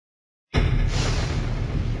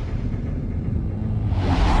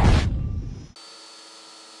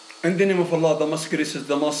In the name of Allah, the most gracious,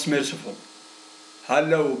 the most merciful.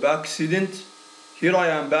 Hello, back student. Here I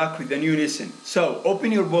am back with a new lesson. So,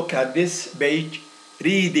 open your book at this page,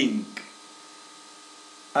 reading.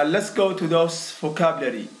 And let's go to those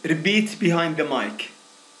vocabulary. Repeat behind the mic.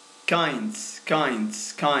 Kinds,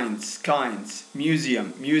 kinds, kinds, kinds.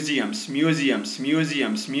 Museum, museums, museums,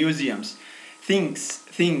 museums, museums. Things,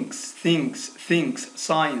 things, things, things.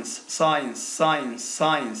 Science, science, science,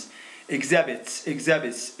 science. Exhibits,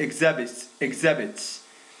 exhibits, exhibits, exhibits.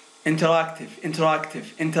 Interactive,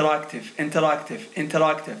 interactive, interactive, interactive,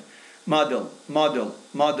 interactive. Model, model,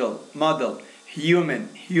 model, model. Human,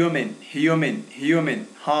 human, human, human.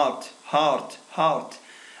 Heart, heart, heart.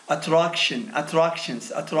 Attraction,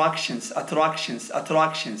 attractions, attractions, attractions,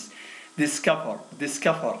 attractions. Discover,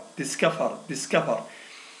 discover, discover, discover.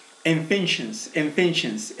 Inventions,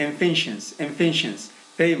 inventions, inventions, inventions.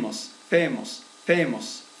 Famous, famous,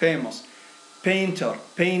 famous, famous. Painter,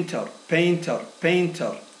 painter, painter,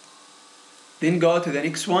 painter. Then go to the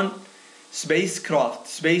next one. Spacecraft,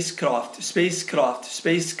 spacecraft, spacecraft,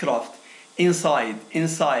 spacecraft. Inside,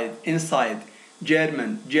 inside, inside.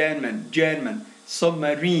 German, German, German.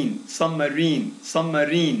 Submarine, submarine,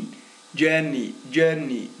 submarine. Journey,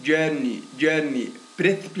 journey, journey, journey.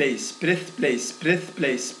 Birthplace, birthplace,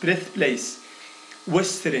 birthplace, birthplace.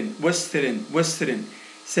 Western, western, western.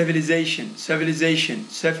 Civilization, civilization,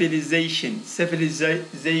 civilization,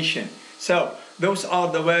 civilization. So, those are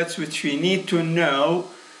the words which we need to know.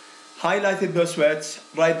 Highlighted those words,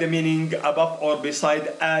 write the meaning above or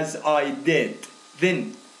beside as I did.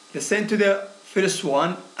 Then, listen to the first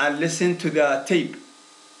one and listen to the tape.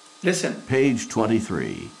 Listen. Page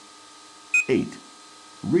 23. 8.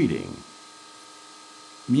 Reading.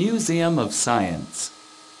 Museum of Science.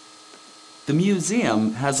 The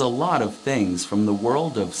museum has a lot of things from the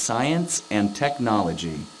world of science and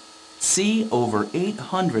technology. See over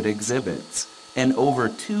 800 exhibits and over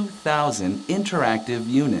 2,000 interactive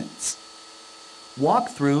units. Walk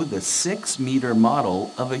through the 6-meter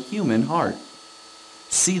model of a human heart.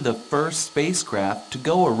 See the first spacecraft to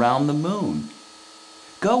go around the moon.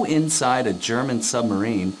 Go inside a German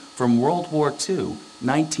submarine from World War II,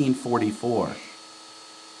 1944.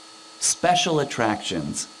 Special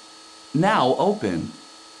attractions. Now open.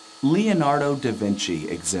 Leonardo da Vinci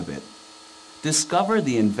exhibit. Discover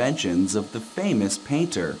the inventions of the famous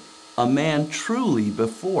painter, a man truly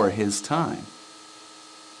before his time.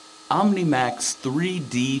 Omnimax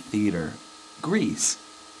 3D Theater, Greece.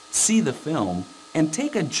 See the film and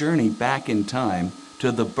take a journey back in time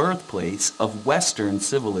to the birthplace of Western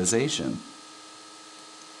civilization.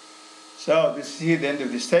 So this is here the end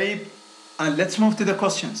of this tape, and let's move to the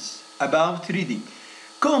questions about reading.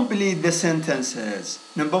 Complete the sentences.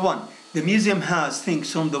 Number 1. The museum has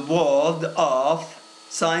things from the world of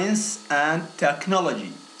science and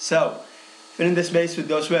technology. So, fill in the space with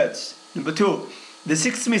those words. Number 2. The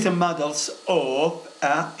 6-meter models of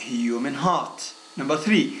a human heart. Number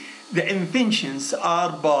 3. The inventions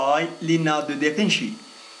are by Leonardo da Vinci.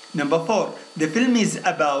 Number 4. The film is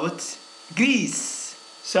about Greece.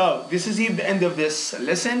 So, this is here the end of this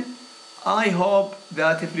lesson. I hope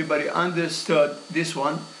that everybody understood this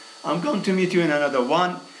one. I'm going to meet you in another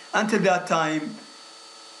one. Until that time,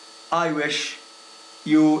 I wish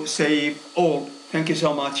you safe all. Thank you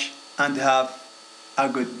so much and have a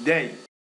good day.